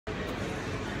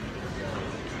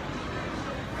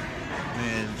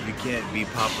You can't be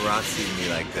paparazziing me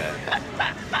like that.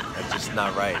 That's just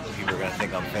not right. People are gonna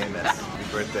think I'm famous.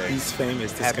 Happy birthday. He's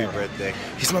famous. This Happy guy. birthday.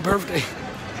 It's my birthday.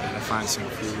 I gotta find some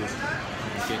food.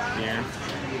 Get here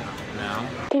now.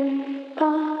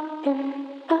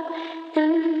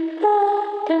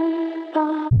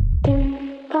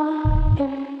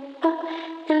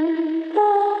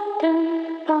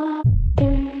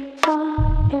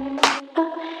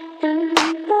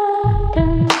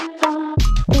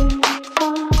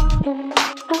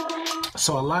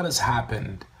 So a lot has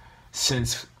happened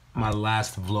since my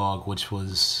last vlog, which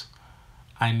was,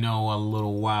 I know, a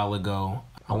little while ago.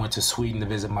 I went to Sweden to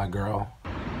visit my girl.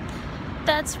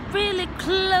 That's really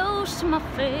close to my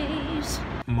face.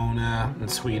 Mona in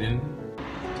Sweden.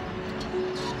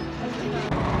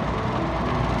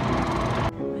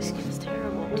 My skin is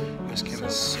terrible. My skin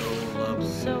is so lovely.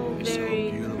 So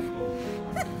very beautiful.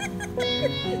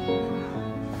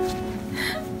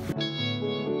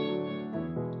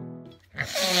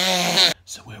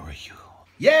 So where were you?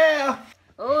 Yeah!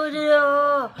 Hold it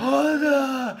up. Hold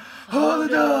up! Hold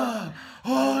it up!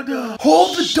 Hold up!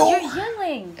 Hold the door! You're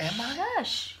yelling. Am I?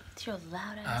 Gosh, it's your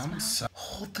loud ass I'm mouth. sorry.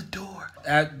 Hold the door.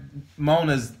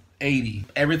 Mona's 80.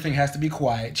 Everything has to be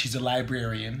quiet. She's a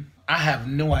librarian. I have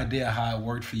no idea how it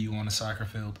worked for you on the soccer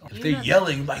field. If they're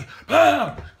yelling like,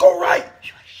 ah, go right!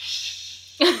 You're like,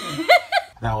 shh.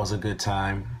 That was a good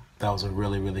time. That was a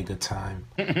really, really good time.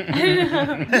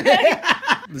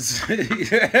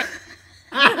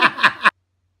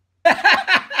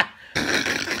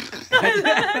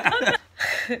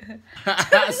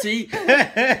 See?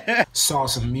 Saw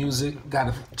some music, got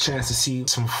a chance to see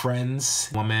some friends.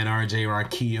 My man RJ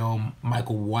Raquillo,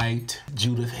 Michael White,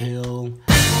 Judith Hill.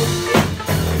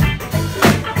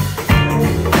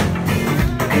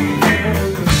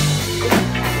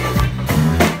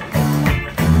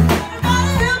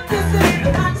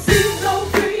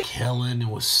 Killing, it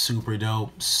was super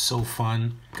dope, so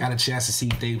fun. Got a chance to see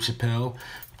Dave Chappelle.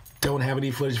 Don't have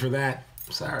any footage for that,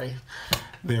 sorry.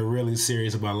 They're really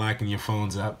serious about locking your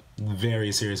phones up.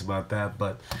 Very serious about that.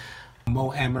 But Mo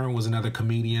Emmer was another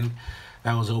comedian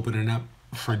that was opening up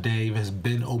for Dave, has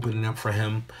been opening up for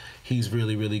him. He's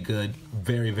really, really good.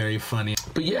 Very, very funny.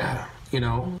 But yeah, you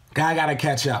know, guy gotta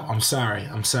catch up. I'm sorry.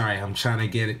 I'm trying to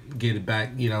get it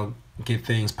back, you know, get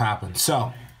things popping.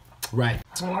 So, right.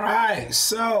 All right,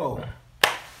 so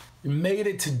we made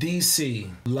it to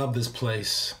DC. Love this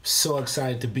place. So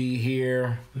excited to be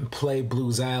here and play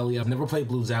Blues Alley. I've never played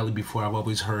Blues Alley before. I've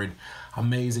always heard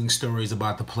amazing stories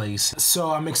about the place. So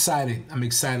I'm excited. I'm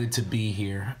excited to be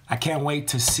here. I can't wait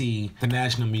to see the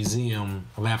National Museum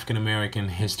of African American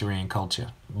History and Culture.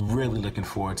 Really looking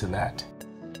forward to that.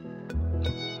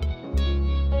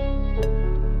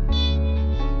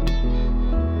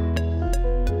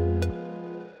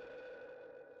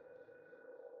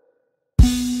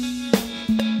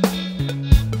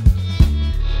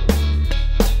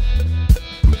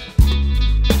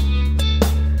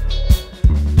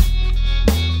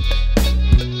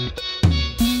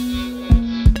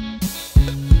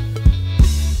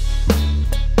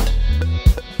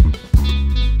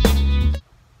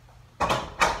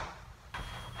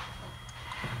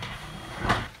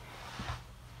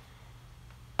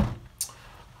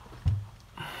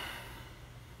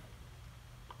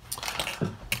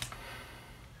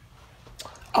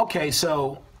 Okay,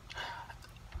 so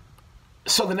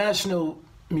the National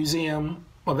Museum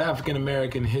of African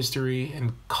American History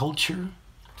and Culture,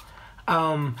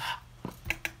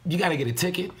 you gotta get a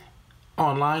ticket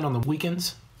online on the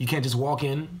weekends. You can't just walk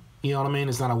in, you know what I mean?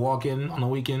 It's not a walk-in on the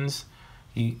weekends.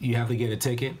 You have to get a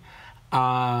ticket.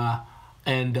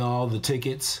 And all the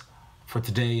tickets for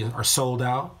today are sold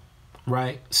out,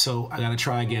 right? So I gotta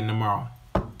try again tomorrow.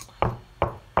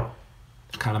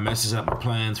 Kind of messes up my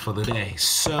plans for the day.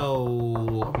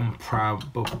 So I'm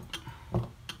probably